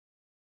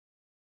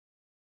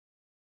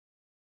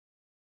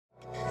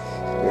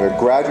a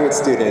graduate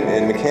student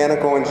in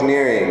mechanical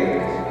engineering,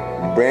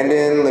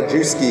 Brandon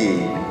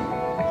Lajewski.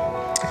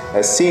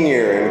 A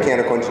senior in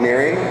mechanical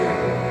engineering,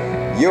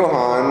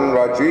 Johan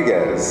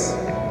Rodriguez.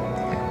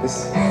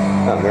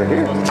 They're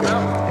here.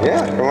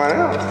 Yeah, come on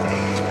out.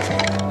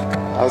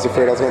 I was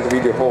afraid I was going to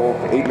read your whole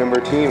 8-member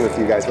team if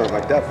you guys weren't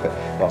mic'd up, but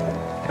welcome.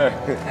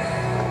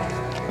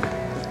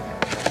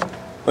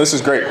 This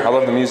is great. I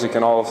love the music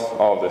and all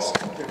of this.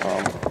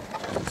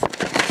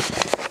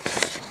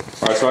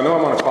 All right, so I know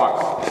I'm on a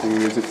clock.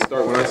 Does it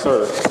start when I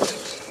start?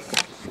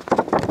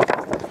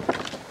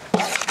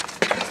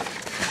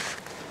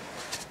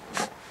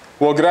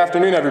 Well, good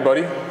afternoon,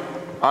 everybody.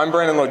 I'm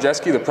Brandon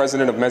Lajewski, the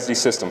president of Mesdi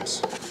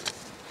Systems.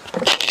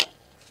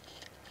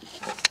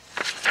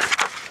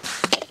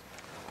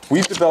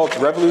 We've developed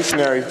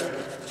revolutionary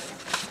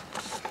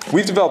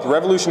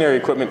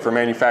equipment for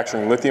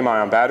manufacturing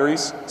lithium-ion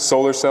batteries,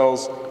 solar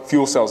cells,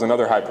 fuel cells, and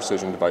other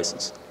high-precision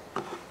devices.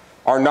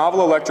 Our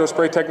novel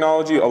electrospray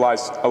technology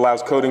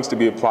allows coatings to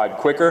be applied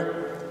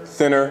quicker,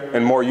 thinner,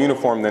 and more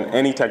uniform than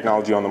any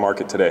technology on the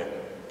market today.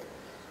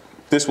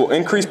 This will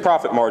increase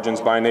profit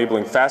margins by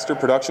enabling faster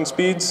production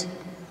speeds,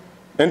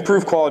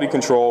 improve quality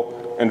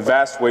control, and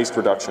vast waste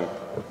reduction.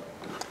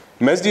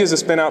 Mesdi is a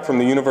spin-out from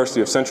the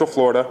University of Central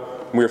Florida,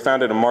 and we were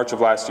founded in March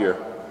of last year.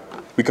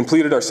 We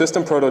completed our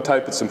system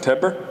prototype in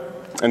September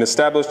and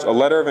established a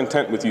letter of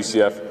intent with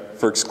UCF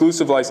for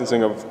exclusive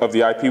licensing of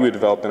the IP we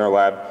developed in our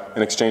lab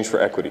in exchange for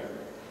equity.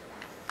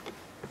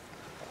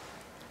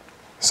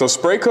 So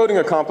spray coating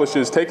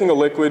accomplishes taking a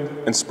liquid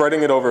and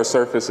spreading it over a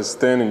surface as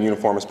thin and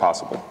uniform as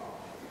possible.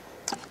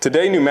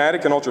 Today,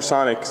 pneumatic and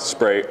ultrasonic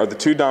spray are the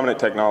two dominant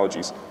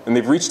technologies, and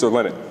they've reached their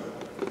limit.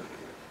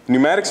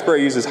 Pneumatic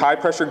spray uses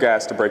high-pressure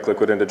gas to break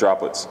liquid into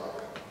droplets.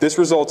 This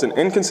results in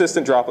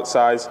inconsistent droplet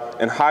size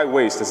and high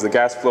waste as the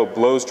gas flow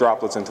blows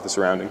droplets into the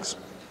surroundings.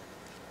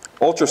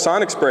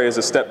 Ultrasonic spray is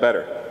a step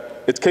better.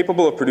 It's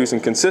capable of producing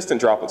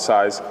consistent droplet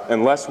size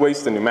and less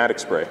waste than pneumatic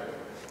spray.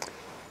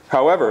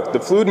 However, the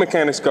fluid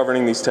mechanics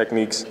governing these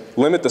techniques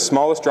limit the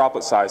smallest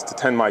droplet size to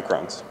 10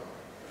 microns.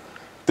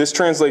 This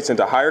translates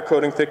into higher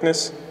coating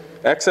thickness,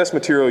 excess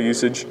material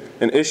usage,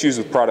 and issues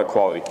with product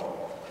quality.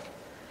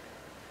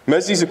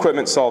 Mesdi's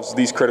equipment solves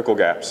these critical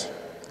gaps.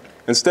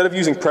 Instead of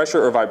using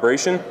pressure or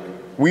vibration,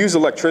 we use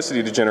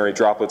electricity to generate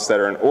droplets that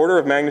are an order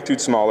of magnitude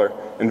smaller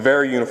and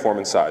very uniform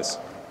in size.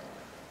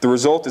 The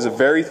result is a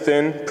very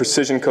thin,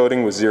 precision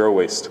coating with zero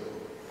waste.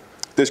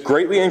 This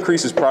greatly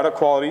increases product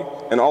quality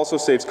and also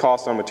saves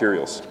cost on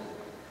materials.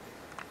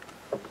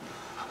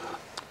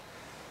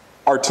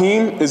 Our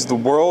team is the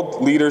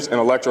world leaders in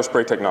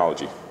electrospray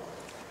technology.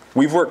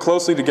 We've worked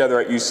closely together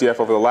at UCF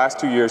over the last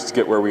 2 years to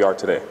get where we are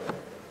today.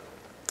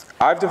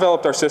 I've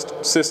developed our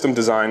system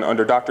design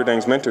under Dr.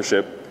 Deng's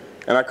mentorship,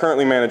 and I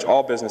currently manage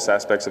all business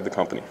aspects of the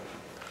company.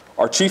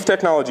 Our Chief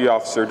Technology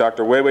Officer,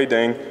 Dr. Weiwei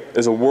Deng,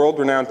 is a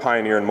world-renowned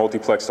pioneer in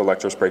multiplexed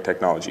electrospray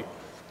technology.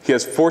 He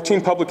has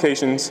 14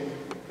 publications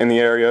in the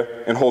area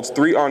and holds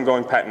 3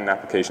 ongoing patent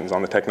applications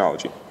on the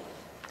technology.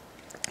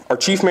 Our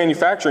Chief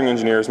Manufacturing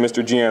Engineer is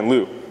Mr. Jian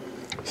Liu.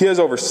 He has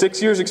over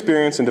 6 years'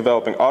 experience in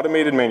developing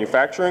automated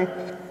manufacturing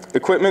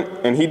equipment,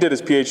 and he did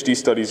his PhD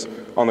studies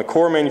on the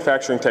core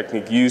manufacturing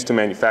technique used to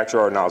manufacture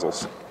our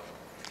nozzles.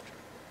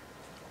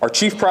 Our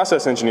Chief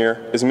Process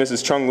Engineer is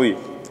Mrs. Chung Lee,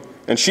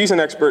 and she's an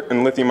expert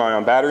in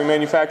lithium-ion battery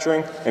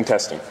manufacturing and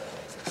testing.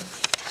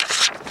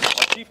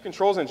 Our Chief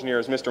Controls Engineer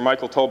is Mr.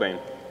 Michael Tolbane.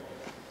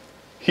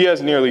 He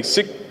has nearly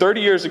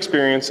 30 years'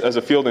 experience as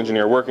a field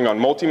engineer working on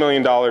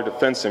multi-million-dollar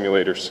defense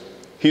simulators.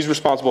 He's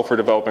responsible for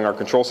developing our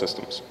control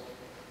systems.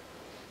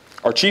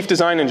 Our Chief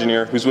Design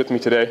Engineer, who's with me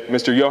today,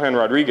 Mr. Johan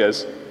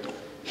Rodriguez,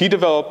 he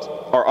developed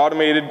our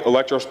automated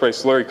electrospray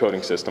slurry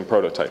coating system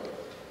prototype.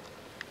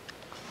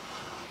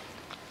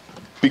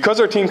 Because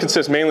our team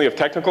consists mainly of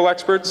technical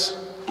experts,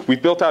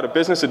 we've built out a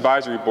business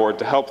advisory board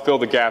to help fill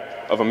the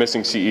gap of a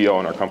missing CEO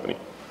in our company.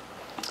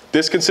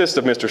 This consists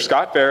of Mr.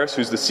 Scott Ferris,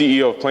 who's the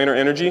CEO of Planar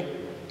Energy,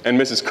 and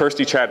Mrs.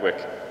 Kirsty Chadwick,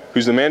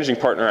 who's the managing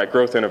partner at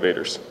Growth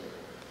Innovators.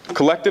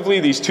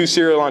 Collectively, these two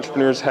serial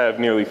entrepreneurs have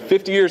nearly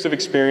 50 years of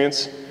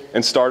experience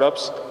in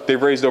startups.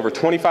 They've raised over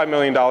 $25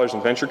 million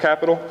in venture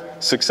capital,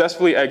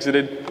 successfully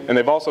exited, and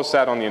they've also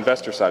sat on the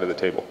investor side of the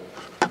table.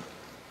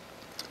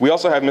 We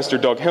also have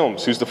Mr. Doug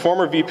Hilms, who's the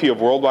former VP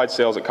of Worldwide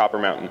Sales at Copper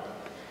Mountain.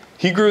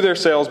 He grew their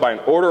sales by an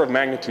order of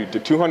magnitude to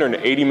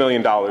 $280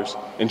 million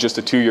in just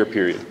a 2-year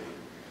period.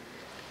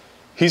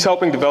 He's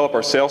helping develop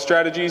our sales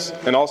strategies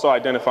and also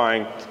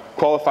identifying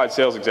qualified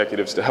sales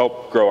executives to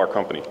help grow our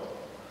company.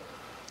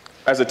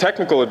 As a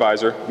technical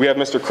advisor, we have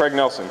Mr. Craig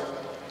Nelson.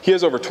 He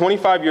has over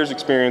 25 years'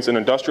 experience in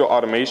industrial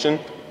automation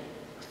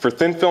for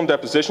thin film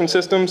deposition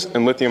systems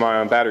and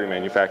lithium-ion battery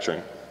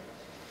manufacturing.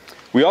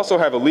 We also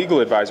have a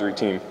legal advisory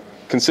team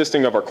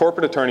consisting of our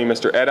corporate attorney,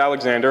 Mr. Ed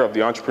Alexander of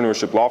the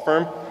Entrepreneurship Law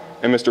Firm,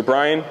 and Mr.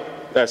 Brian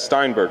S.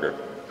 Steinberger,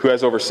 who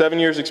has over 7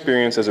 years'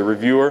 experience as a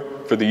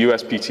reviewer for the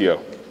USPTO.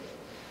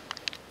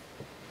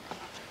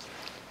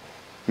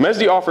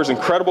 Mesdi offers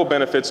incredible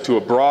benefits to a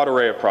broad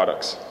array of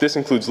products. This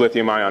includes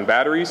lithium-ion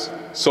batteries,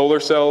 solar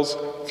cells,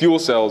 fuel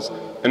cells,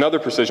 and other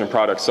precision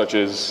products such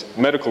as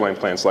medical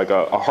implants like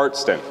a heart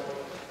stent.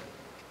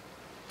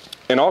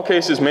 In all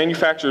cases,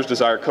 manufacturers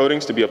desire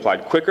coatings to be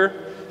applied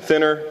quicker,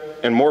 thinner,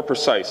 and more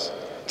precise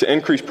to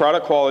increase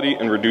product quality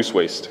and reduce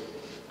waste.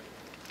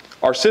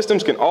 Our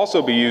systems can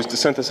also be used to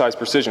synthesize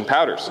precision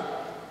powders.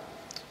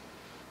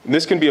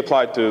 This can be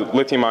applied to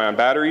lithium-ion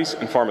batteries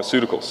and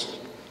pharmaceuticals.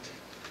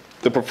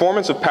 The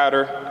performance of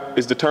powder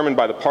is determined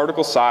by the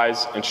particle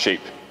size and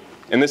shape,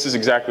 and this is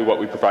exactly what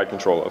we provide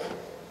control of.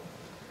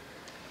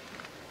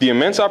 The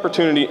immense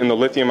opportunity in the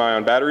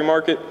lithium-ion battery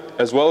market,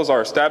 as well as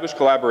our established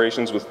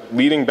collaborations with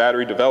leading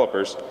battery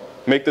developers,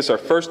 make this our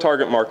first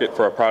target market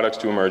for our products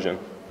to emerge in.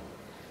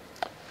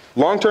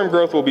 Long-term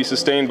growth will be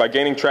sustained by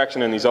gaining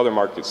traction in these other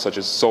markets, such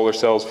as solar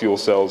cells, fuel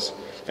cells,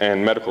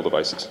 and medical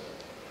devices.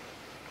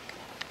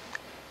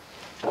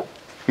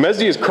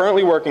 Mesdi is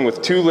currently working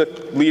with two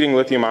leading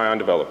lithium-ion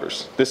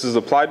developers. This is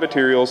Applied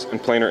Materials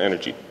and Planar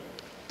Energy.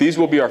 These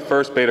will be our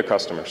first beta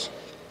customers.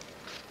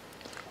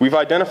 We've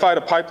identified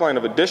a pipeline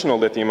of additional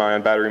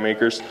lithium-ion battery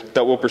makers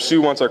that we'll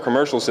pursue once our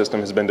commercial system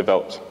has been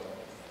developed.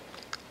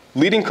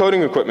 Leading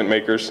coating equipment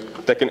makers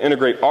that can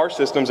integrate our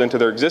systems into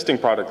their existing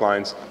product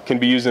lines can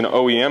be used in an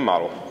OEM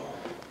model.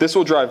 This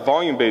will drive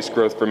volume-based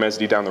growth for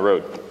Mesdi down the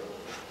road.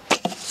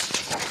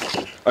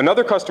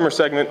 Another customer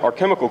segment are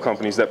chemical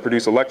companies that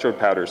produce electrode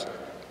powders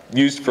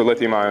used for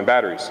lithium-ion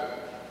batteries.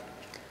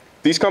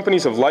 These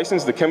companies have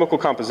licensed the chemical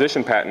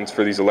composition patents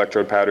for these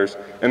electrode powders,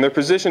 and they're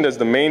positioned as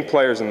the main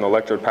players in the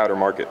electrode powder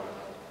market.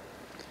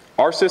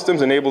 Our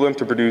systems enable them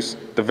to produce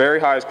the very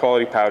highest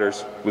quality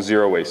powders with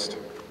zero waste.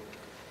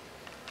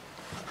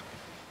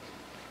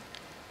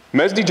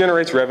 Mesdi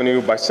generates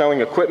revenue by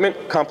selling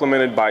equipment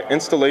complemented by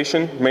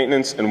installation,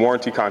 maintenance, and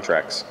warranty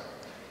contracts.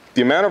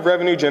 The amount of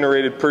revenue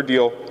generated per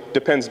deal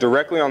depends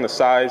directly on the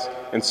size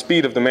and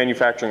speed of the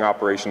manufacturing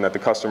operation that the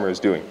customer is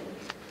doing.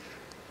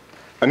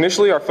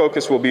 Initially, our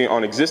focus will be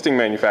on existing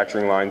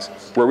manufacturing lines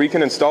where we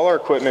can install our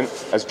equipment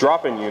as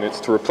drop-in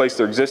units to replace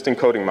their existing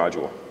coating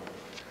module.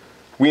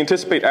 We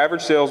anticipate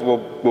average sales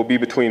will be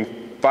between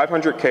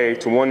 $500K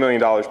to $1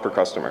 million per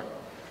customer.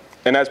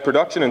 And as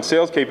production and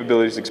sales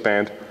capabilities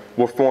expand,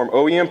 we'll form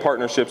OEM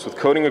partnerships with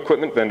coating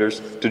equipment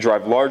vendors to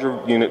drive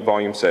larger unit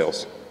volume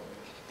sales.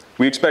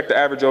 We expect the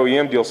average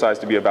OEM deal size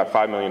to be about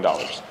 $5 million.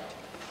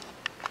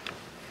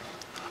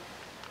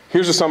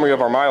 Here's a summary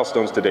of our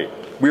milestones to date.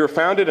 We were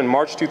founded in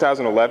March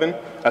 2011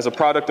 as a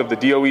product of the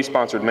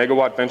DOE-sponsored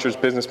Megawatt Ventures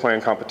Business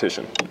Plan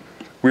competition.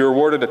 We were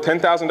awarded a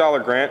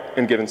 $10,000 grant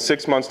and given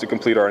 6 months to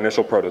complete our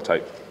initial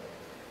prototype.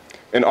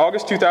 In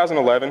August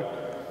 2011,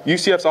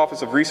 UCF's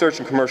Office of Research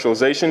and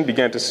Commercialization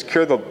began to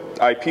secure the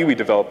IP we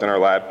developed in our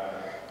lab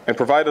and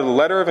provided a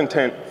letter of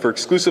intent for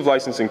exclusive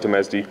licensing to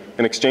Mesdi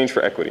in exchange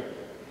for equity.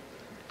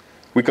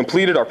 We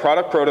completed our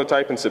product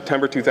prototype in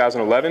September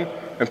 2011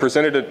 and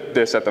presented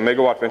this at the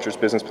Megawatt Ventures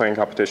Business Plan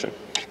competition.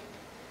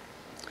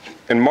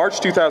 In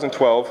March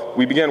 2012,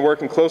 we began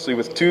working closely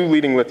with two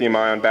leading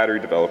lithium-ion battery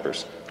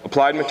developers,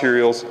 Applied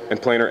Materials and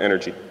Planar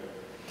Energy.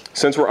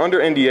 Since we're under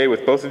NDA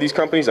with both of these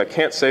companies, I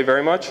can't say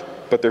very much,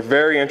 but they're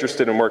very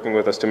interested in working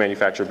with us to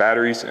manufacture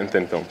batteries and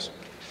thin films.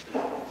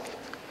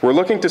 We're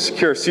looking to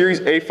secure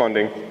Series A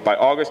funding by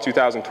August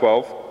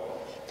 2012,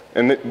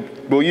 and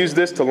we'll use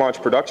this to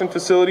launch production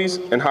facilities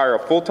and hire a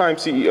full-time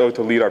CEO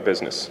to lead our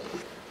business.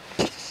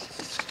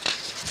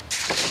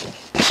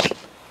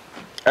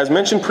 As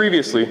mentioned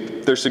previously,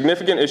 there's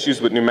significant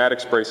issues with pneumatic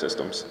spray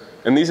systems,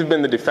 and these have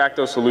been the de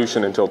facto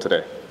solution until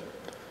today.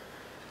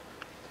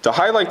 To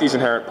highlight these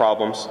inherent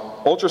problems,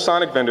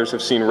 ultrasonic vendors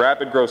have seen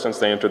rapid growth since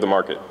they entered the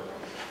market.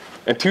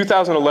 In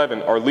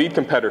 2011, our lead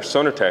competitor,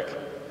 Sonortech,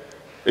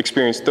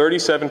 experienced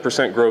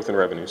 37% growth in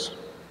revenues.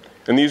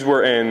 And these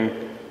were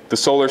in the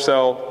solar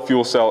cell,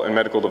 fuel cell, and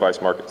medical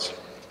device markets.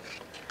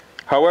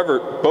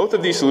 However, both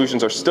of these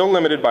solutions are still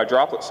limited by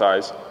droplet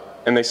size,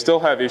 and they still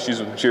have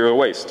issues with material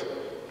waste.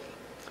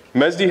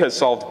 Mesdi has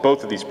solved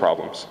both of these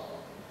problems.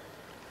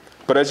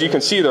 But as you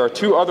can see, there are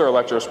two other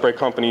electrospray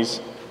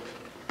companies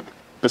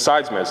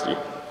besides Mesdi.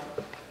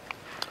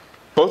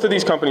 Both of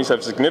these companies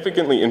have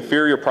significantly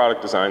inferior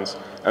product designs,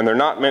 and they're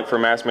not meant for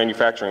mass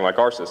manufacturing like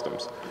our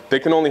systems.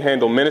 They can only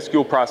handle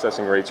minuscule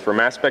processing rates for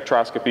mass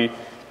spectroscopy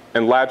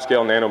and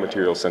lab-scale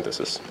nanomaterial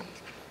synthesis.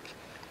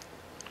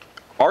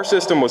 Our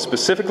system was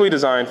specifically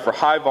designed for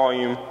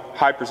high-volume,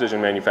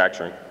 high-precision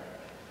manufacturing.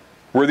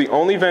 We're the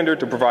only vendor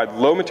to provide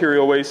low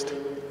material waste,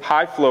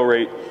 high flow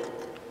rate,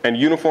 and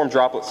uniform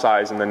droplet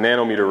size in the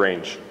nanometer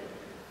range.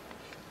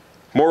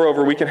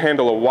 Moreover, we can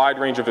handle a wide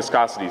range of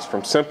viscosities,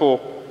 from simple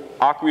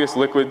aqueous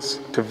liquids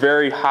to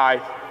very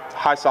high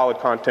solid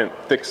content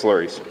thick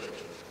slurries.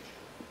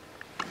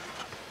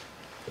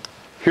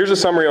 Here's a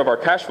summary of our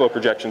cash flow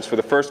projections for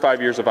the first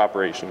 5 years of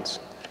operations.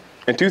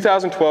 In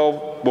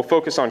 2012, we'll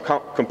focus on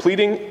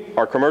completing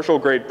our commercial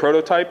grade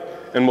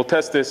prototype, and we'll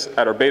test this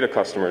at our beta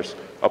customers,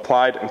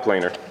 Applied and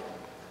Planar.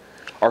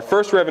 Our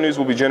first revenues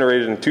will be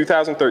generated in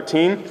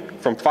 2013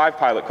 from 5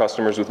 pilot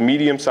customers with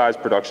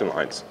medium-sized production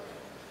lines.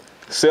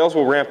 Sales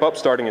will ramp up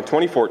starting in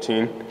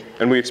 2014,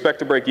 and we expect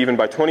to break even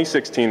by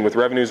 2016 with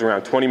revenues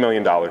around $20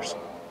 million.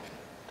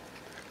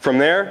 From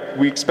there,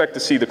 we expect to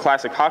see the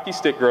classic hockey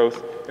stick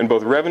growth in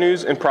both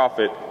revenues and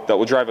profit that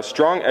will drive a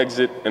strong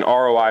exit and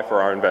ROI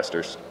for our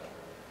investors.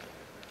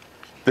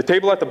 The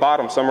table at the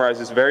bottom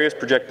summarizes various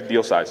projected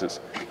deal sizes,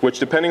 which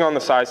depending on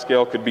the size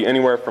scale could be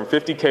anywhere from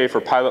 $50K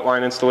for pilot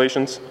line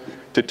installations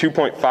to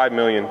 $2.5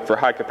 million for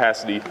high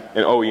capacity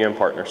and OEM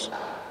partners.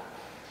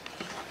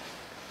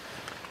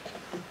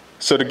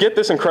 So to get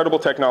this incredible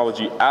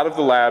technology out of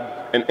the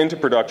lab and into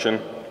production,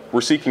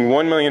 we're seeking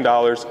 $1 million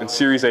in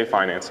Series A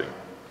financing.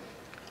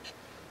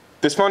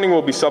 This funding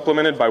will be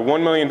supplemented by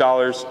 $1 million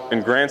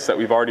in grants that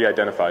we've already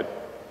identified.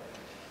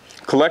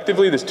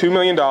 Collectively, this $2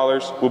 million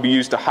will be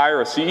used to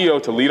hire a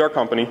CEO to lead our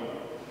company,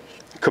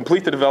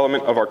 complete the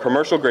development of our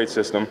commercial grade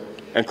system,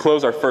 and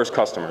close our first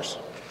customers.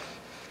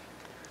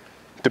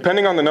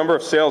 Depending on the number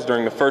of sales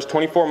during the first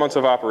 24 months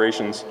of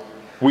operations,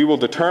 we will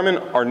determine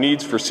our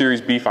needs for Series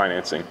B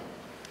financing.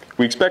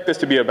 We expect this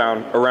to be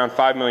around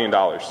 $5 million,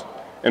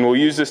 and we'll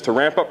use this to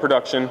ramp up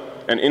production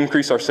and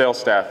increase our sales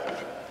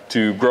staff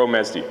to grow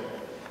Mesdi.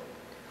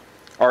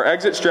 Our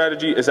exit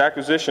strategy is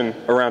acquisition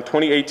around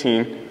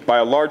 2018 by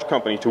a large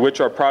company to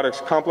which our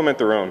products complement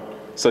their own,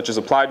 such as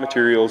Applied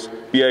Materials,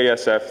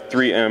 BASF,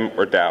 3M,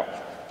 or Dow.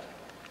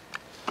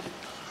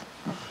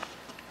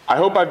 I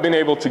hope I've been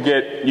able to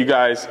get you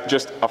guys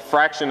just a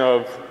fraction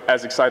of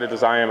as excited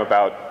as I am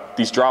about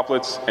these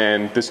droplets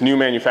and this new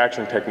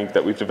manufacturing technique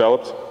that we've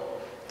developed.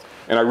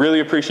 And I really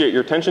appreciate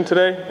your attention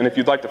today, and if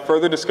you'd like to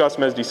further discuss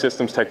Mesdi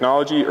Systems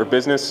technology or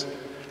business,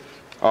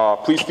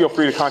 please feel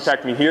free to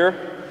contact me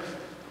here.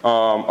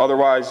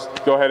 Otherwise,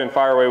 go ahead and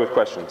fire away with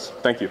questions.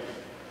 Thank you.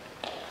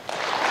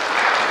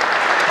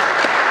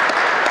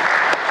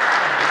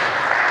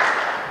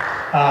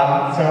 So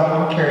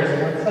I'm curious,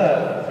 what's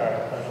the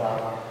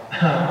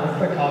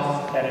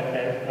cost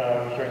benefit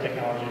of your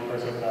technology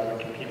versus the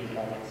competing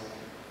products?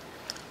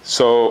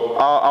 So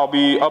I'll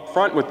be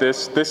upfront with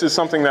this. This is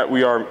something that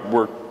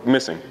we're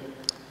missing.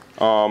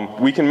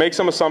 We can make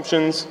some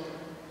assumptions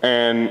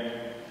and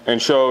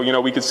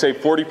show, we could save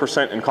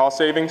 40% in cost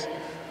savings.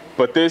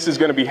 But this is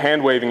going to be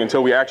hand-waving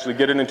until we actually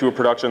get it into a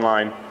production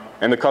line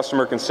and the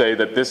customer can say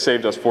that this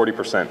saved us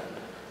 40%.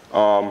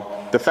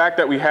 The fact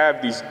that we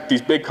have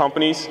these big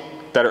companies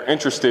that are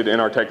interested in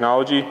our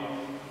technology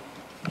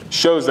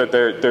shows that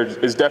there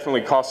is definitely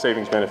cost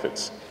savings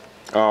benefits.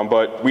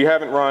 But we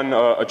haven't run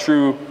a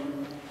true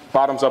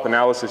bottoms-up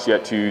analysis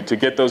yet to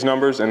get those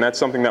numbers, and that's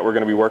something that we're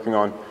going to be working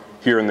on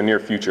here in the near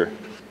future.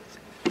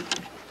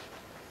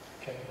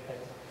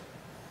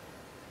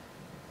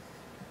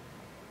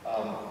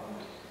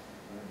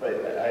 But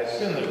I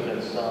assume there's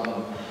been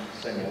some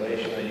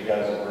simulation that you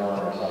guys have run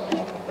or something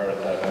like a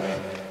prototype. I mean,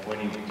 when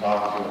you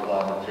talk to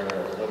Applied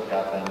Materials, what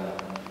got them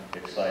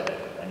excited?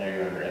 I know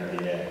you're under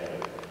NDA, but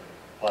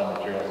Applied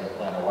Materials and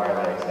Planet, why are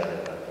they excited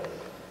about this?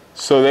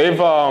 So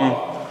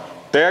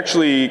they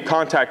actually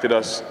contacted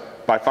us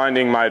by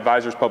finding my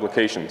advisor's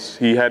publications.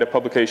 He had a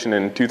publication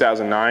in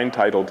 2009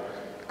 titled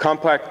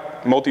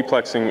Compact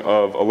Multiplexing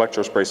of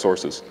Electrospray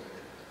Sources.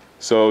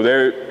 So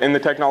they're in the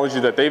technology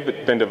that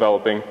they've been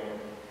developing.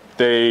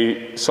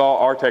 They saw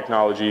our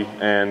technology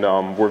and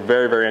were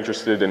very, very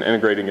interested in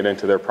integrating it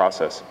into their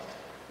process.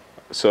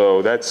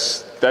 So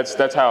that's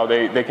how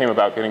they came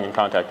about getting in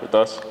contact with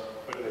us.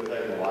 But did they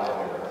tell you why they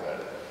were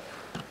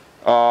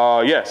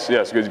excited?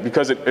 Yes,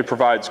 because it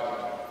provides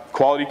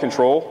quality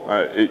control.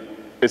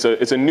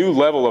 It's a new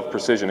level of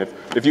precision.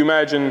 If you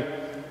imagine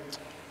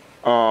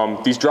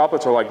these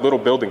droplets are like little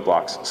building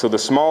blocks. So the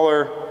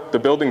smaller the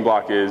building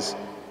block is,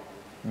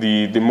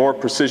 the more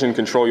precision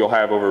control you'll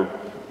have over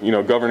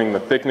governing the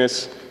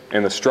thickness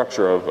and the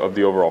structure of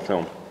the overall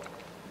film.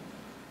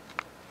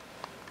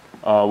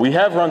 We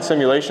have run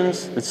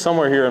simulations. It's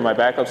somewhere here in my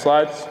backup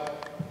slides.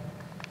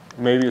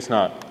 Maybe it's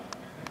not.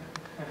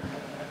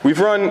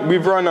 We've run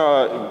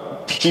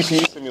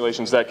GPU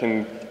simulations that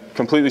can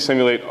completely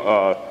simulate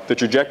the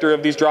trajectory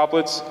of these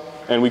droplets,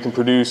 and we can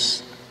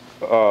produce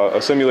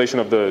a simulation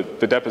of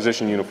the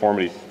deposition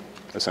uniformity,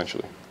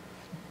 essentially.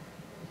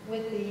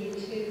 With the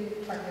two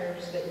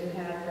partners that you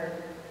have for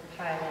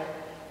pilot,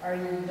 are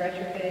you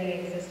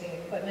retrofitting existing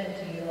equipment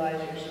to utilize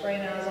your spray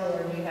nozzle,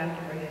 or do you have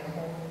to bring in a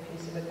whole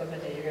piece of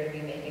equipment that you're going to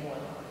be making one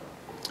on?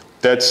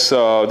 That's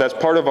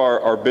part of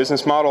our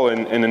business model,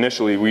 and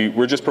initially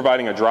we're just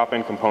providing a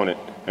drop-in component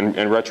and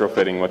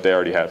retrofitting what they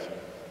already have.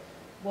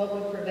 What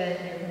would prevent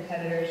your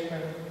competitors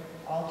from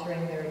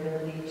altering their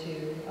ability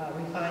to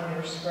refine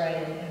their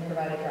spray and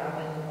provide a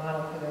drop-in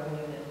model for their own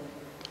unit?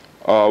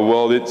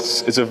 Well,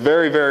 it's a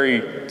very,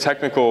 very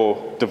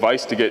technical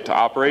device to get to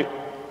operate.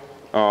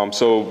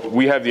 So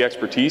we have the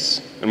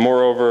expertise, and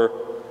moreover,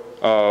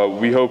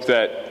 we hope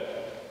that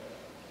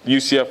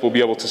UCF will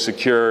be able to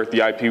secure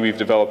the IP we've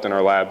developed in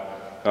our lab.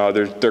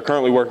 They're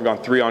currently working on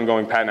 3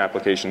 ongoing patent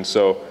applications,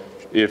 so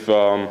if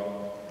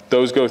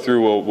those go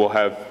through, we'll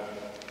have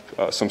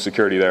some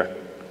security there.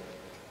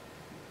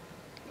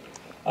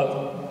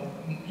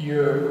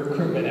 Your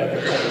recruitment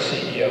efforts as a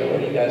CEO, where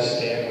do you guys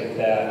stand with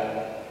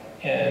that?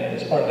 And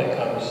as part of that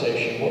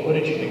conversation, what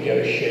did you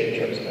negotiate in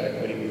terms of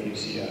equity with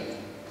UCF?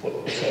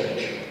 What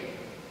percentage?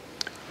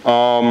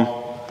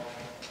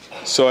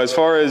 So as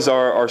far as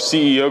our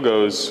CEO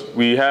goes,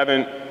 we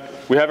haven't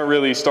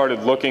really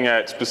started looking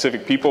at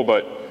specific people,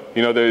 but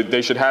you know,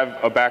 they should have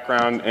a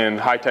background in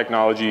high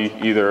technology,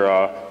 either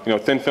you know,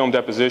 thin film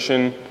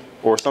deposition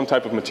or some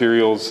type of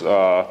materials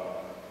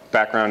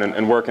background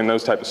and work in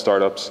those type of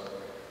startups.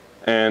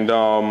 And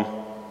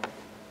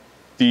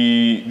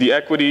the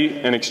equity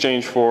in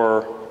exchange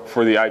for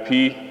the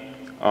IP,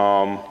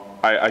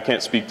 I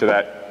can't speak to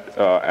that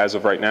as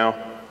of right now.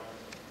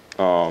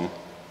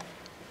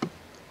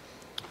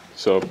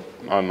 So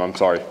I'm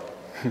sorry.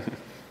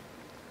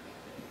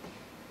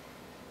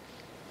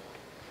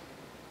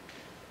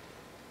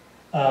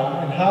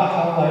 And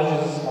how large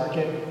is this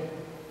market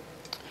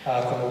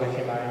for the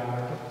lithium-ion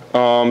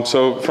market?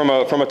 So from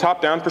a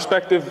top-down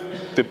perspective,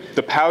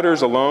 the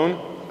powders alone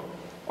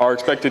are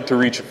expected to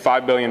reach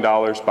 $5 billion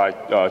by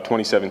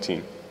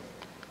 2017.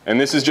 And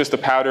this is just the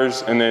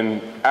powders, and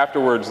then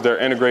afterwards they're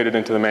integrated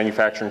into the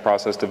manufacturing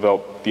process to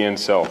develop the end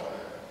cell.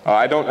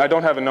 I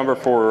don't have a number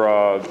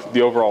for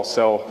the overall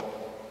cell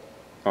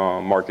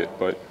market,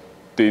 but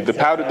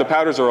the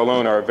powders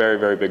alone are a very,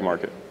 very big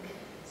market.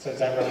 So is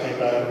that roughly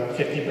about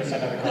 50%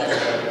 of the cost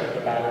of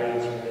the battery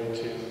is related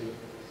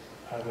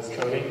to this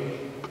coating?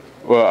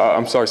 Well,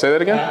 I'm sorry, say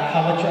that again?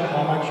 How much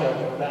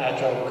of the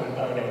actual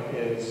component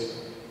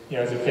is, you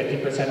know, is it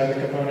 50% of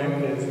the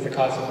component is the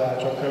cost of the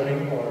actual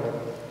coating, or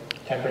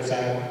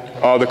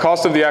 10%? The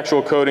cost of the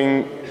actual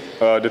coating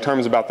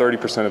determines about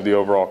 30% of the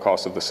overall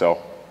cost of the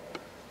cell.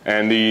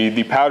 And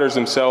the powders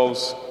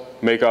themselves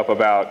make up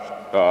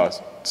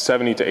about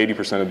 70 to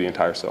 80% of the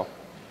entire cell.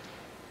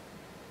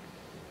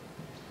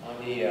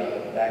 On the,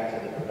 back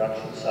to the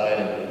production side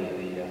and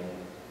the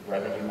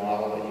revenue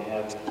model that you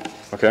have,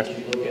 okay. Did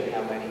you look at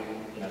how many,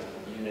 you know,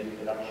 unit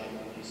production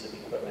pieces of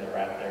equipment are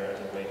out there as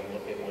a way to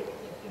look at what,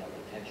 you know,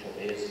 potential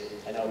is?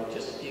 I know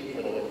just speak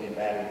for the lithium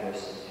battery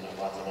versus, you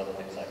know, lots of other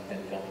things like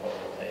thin film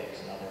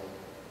photovoltaics and other.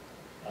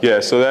 Yeah,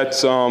 so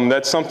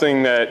that's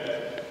something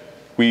that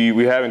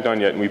we haven't done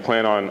yet, and we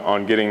plan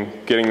on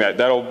getting that.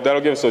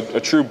 That'll give us a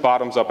true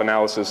bottoms-up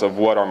analysis of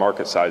what our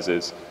market size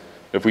is.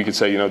 If we could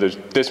say, you know, there's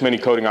this many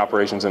coating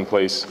operations in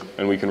place,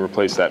 and we can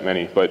replace that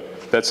many.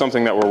 But that's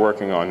something that we're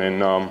working on, and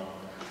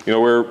you know,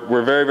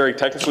 we're very, very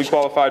technically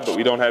qualified, but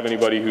we don't have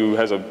anybody who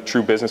has a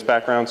true business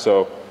background.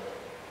 So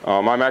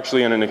I'm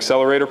actually in an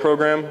accelerator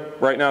program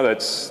right now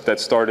that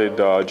started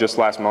just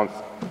last month.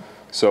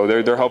 So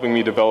they're helping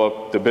me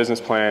develop the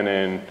business plan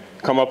and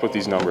come up with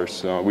these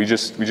numbers. We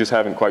just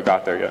haven't quite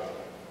got there yet.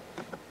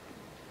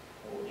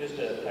 Just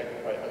a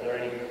technical, are there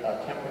any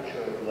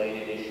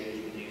temperature-related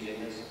issues with using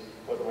this?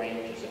 What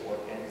range does it work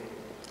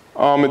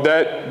in?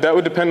 That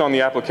would depend on the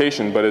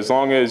application, but as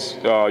long as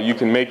you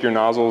can make your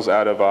nozzles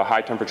out of a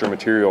high-temperature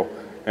material,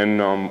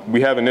 and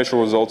we have initial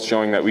results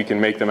showing that we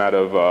can make them out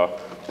of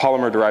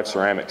polymer-derived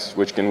ceramics,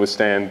 which can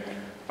withstand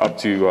up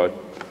to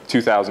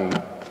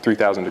 2,000,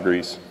 3,000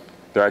 degrees.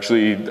 They're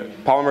actually,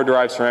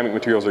 polymer-derived ceramic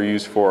materials are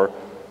used for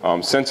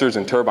sensors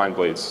and turbine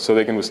blades, so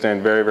they can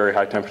withstand very, very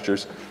high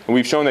temperatures. And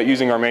we've shown that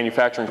using our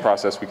manufacturing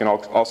process, we can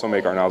also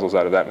make our nozzles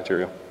out of that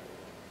material.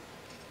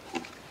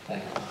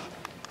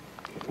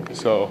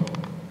 So,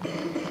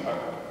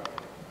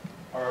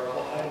 Are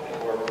Applied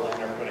or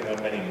Planner putting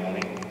up any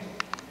money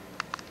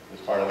as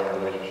part of their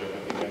relationship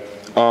with you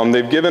guys?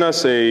 they've given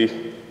us a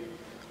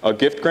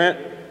gift grant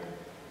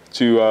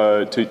to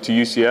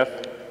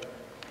UCF,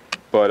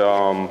 but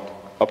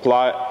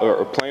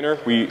Planer,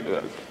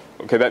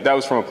 okay, that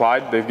was from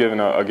Applied. They've given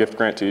a gift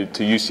grant to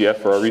UCF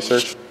for our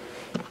research.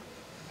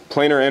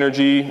 Planer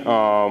Energy,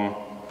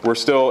 we're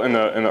still in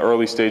the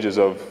early stages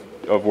of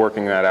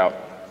working that out.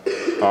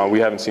 We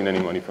haven't seen any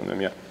money from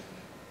them yet.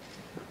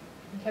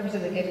 In terms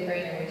of the gift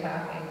grant, are we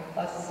talking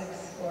plus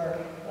 6 or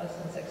less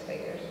than 6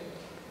 figures?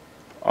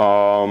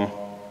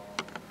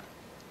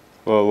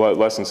 Well,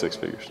 less than 6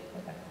 figures.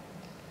 Okay.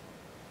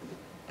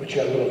 But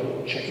you have a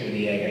little chicken and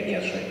the egg, I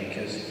guess, right?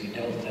 Because if you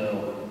don't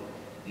know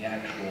the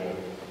actual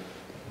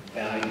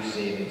value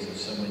savings of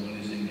someone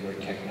using your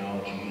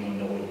technology, you don't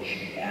know what you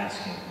should be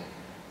asking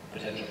a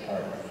potential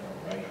partner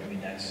for, right? I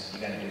mean, you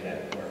got to do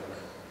that work.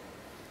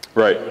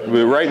 Right.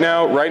 Right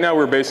now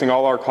we're basing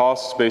all our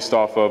costs based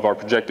off of our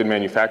projected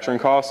manufacturing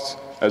costs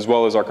as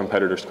well as our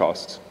competitors'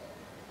 costs.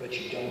 But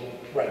you don't,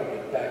 right,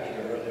 but back to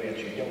your earlier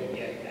answer, you don't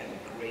get that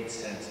great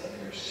sense of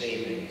your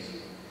savings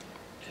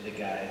to the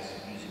guys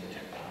using the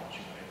technology,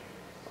 right?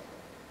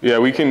 Yeah,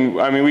 we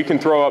can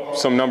throw up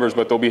some numbers,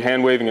 but they'll be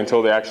hand waving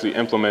until they actually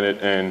implement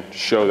it and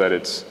show that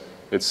it's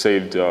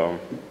saved a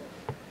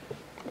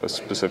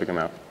specific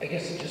amount. I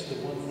guess just the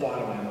one thought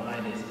in my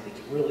mind is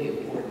it's really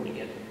important to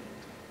get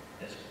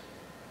as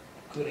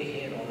good a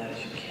handle on that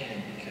as you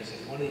can, because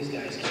if one of these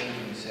guys came to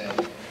you and said,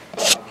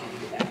 I'll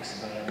give you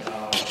X amount of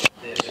dollars for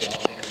this, or I'll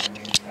take a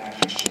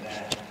manufacturing for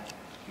that,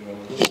 you're a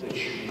little bit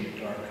shooting in the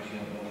dark because you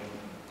don't know what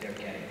they're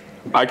getting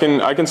from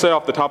it. I can say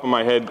off the top of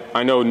my head,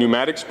 I know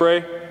pneumatic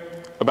spray,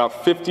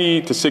 about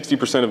 50 to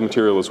 60% of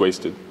material is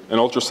wasted. In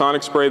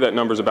ultrasonic spray, that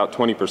number is about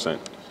 20%.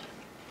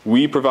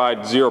 We provide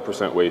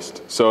 0%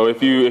 waste. So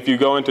if you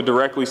go in to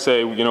directly say,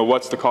 you know,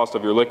 what's the cost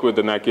of your liquid,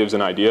 then that gives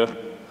an idea.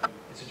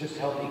 So just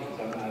help me, because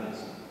I'm not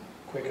as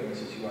quick on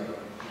this as you are.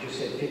 You just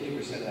said 50%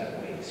 of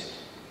that waste.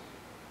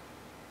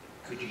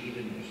 Could you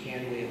even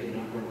hand wave a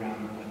number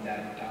around what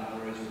that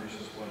dollar is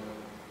versus what it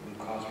would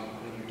cost for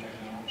your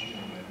technology?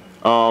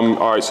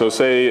 All right, so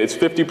say it's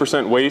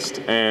 50% waste,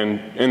 and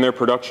in their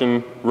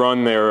production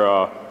run,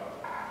 they're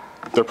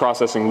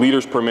processing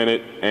liters per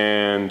minute,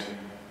 and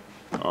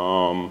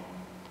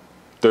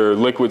their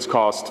liquids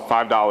cost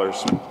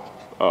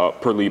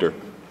 $5 per liter.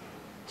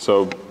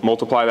 So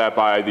multiply that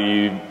by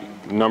the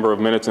number of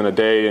minutes in a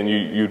day, and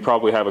you'd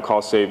probably have a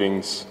cost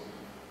savings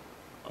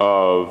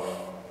of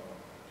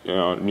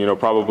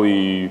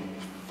probably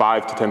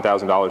 $5,000 to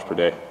 $10,000 per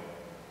day.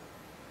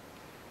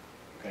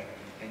 Okay,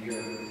 and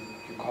your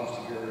cost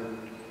of your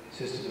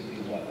system would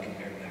be what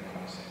compared to that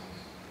cost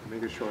savings?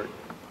 Make it short.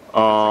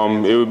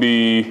 It would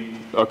be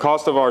a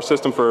cost of our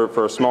system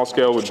for a small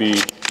scale would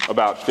be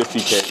about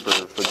 $50K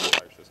for